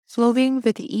Flowing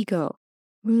with the ego.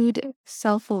 Mood,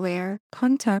 self aware,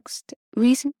 context,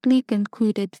 recently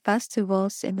concluded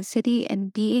festivals in the city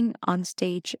and being on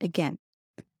stage again.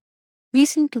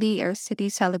 Recently, our city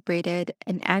celebrated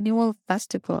an annual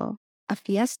festival, a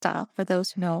fiesta for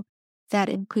those who know, that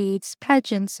includes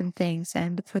pageants and things.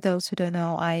 And for those who don't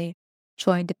know, I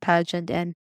joined the pageant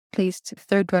and placed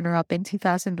third runner up in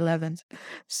 2011.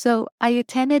 So I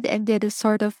attended and did a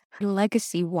sort of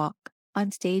legacy walk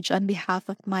on stage on behalf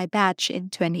of my batch in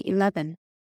 2011.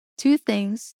 Two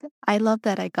things. I love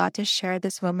that I got to share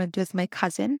this moment with my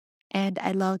cousin, and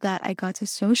I love that I got to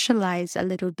socialize a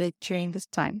little bit during this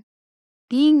time.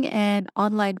 Being an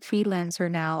online freelancer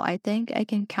now, I think I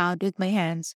can count with my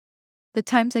hands the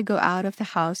times I go out of the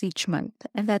house each month.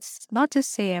 And that's not to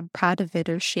say I'm proud of it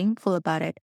or shameful about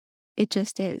it, it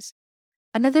just is.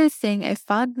 Another thing, I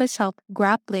found myself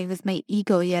grappling with my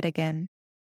ego yet again.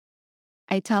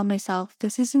 I tell myself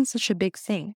this isn't such a big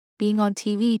thing. Being on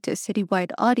TV to a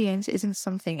citywide audience isn't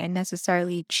something I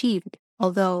necessarily achieved,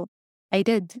 although I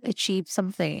did achieve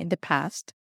something in the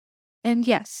past. And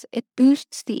yes, it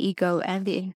boosts the ego, and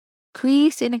the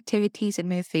increase in activities in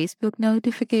my Facebook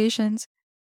notifications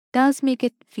does make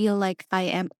it feel like I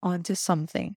am onto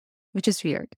something, which is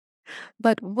weird.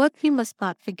 But what we must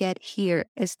not forget here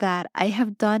is that I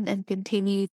have done and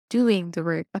continue doing the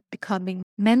work of becoming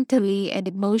mentally and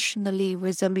emotionally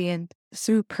resilient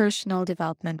through personal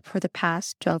development for the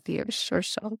past 12 years or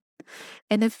so.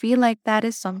 And I feel like that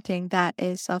is something that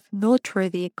is of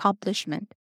noteworthy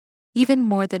accomplishment, even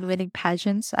more than winning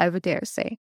pageants, I would dare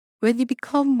say. When you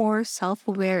become more self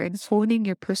aware and honing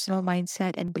your personal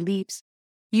mindset and beliefs,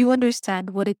 you understand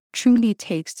what it truly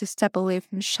takes to step away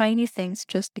from shiny things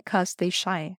just because they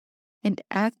shine, and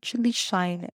actually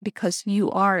shine because you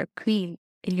are a queen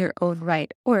in your own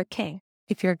right, or a king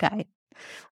if you're a guy,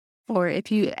 or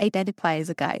if you identify as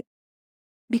a guy,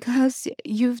 because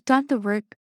you've done the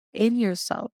work in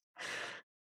yourself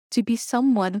to be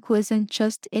someone who isn't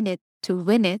just in it to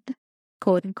win it,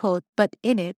 quote unquote, but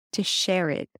in it to share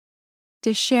it.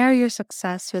 To share your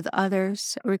success with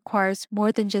others requires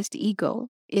more than just ego.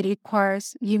 It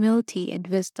requires humility and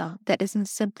wisdom that isn't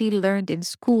simply learned in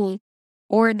school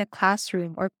or in a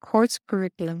classroom or course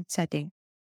curriculum setting.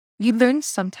 You learn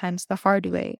sometimes the hard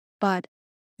way, but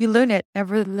you learn it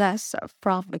nevertheless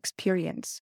from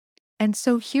experience. And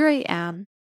so here I am,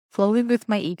 flowing with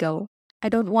my ego. I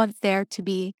don't want there to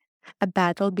be a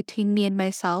battle between me and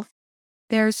myself.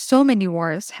 There are so many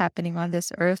wars happening on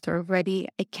this earth already.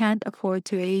 I can't afford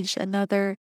to wage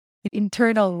another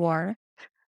internal war.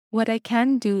 What I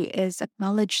can do is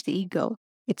acknowledge the ego.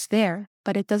 It's there,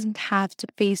 but it doesn't have to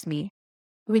phase me.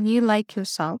 When you like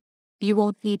yourself, you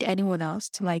won't need anyone else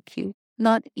to like you,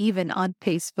 not even on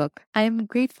Facebook. I am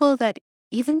grateful that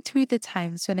even through the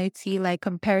times when I feel like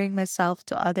comparing myself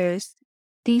to others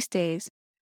these days,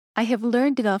 I have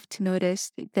learned enough to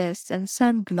notice this and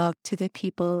send love to the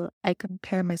people I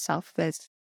compare myself with.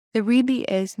 There really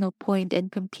is no point in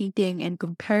competing and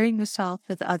comparing yourself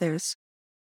with others.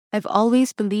 I've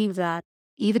always believed that,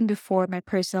 even before my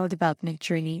personal development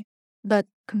journey. But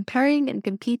comparing and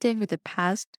competing with the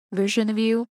past version of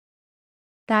you,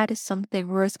 that is something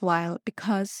worthwhile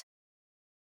because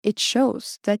it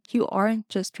shows that you aren't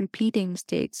just repeating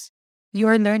mistakes, you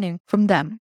are learning from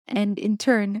them. And in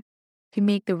turn, to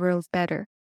make the world better.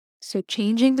 So,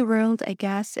 changing the world, I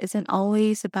guess, isn't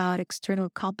always about external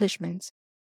accomplishments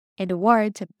and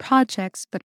awards and projects,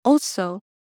 but also,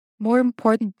 more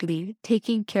importantly,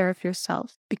 taking care of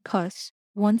yourself. Because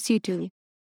once you do,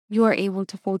 you are able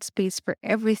to hold space for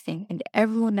everything and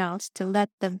everyone else to let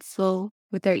them flow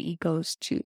with their egos too.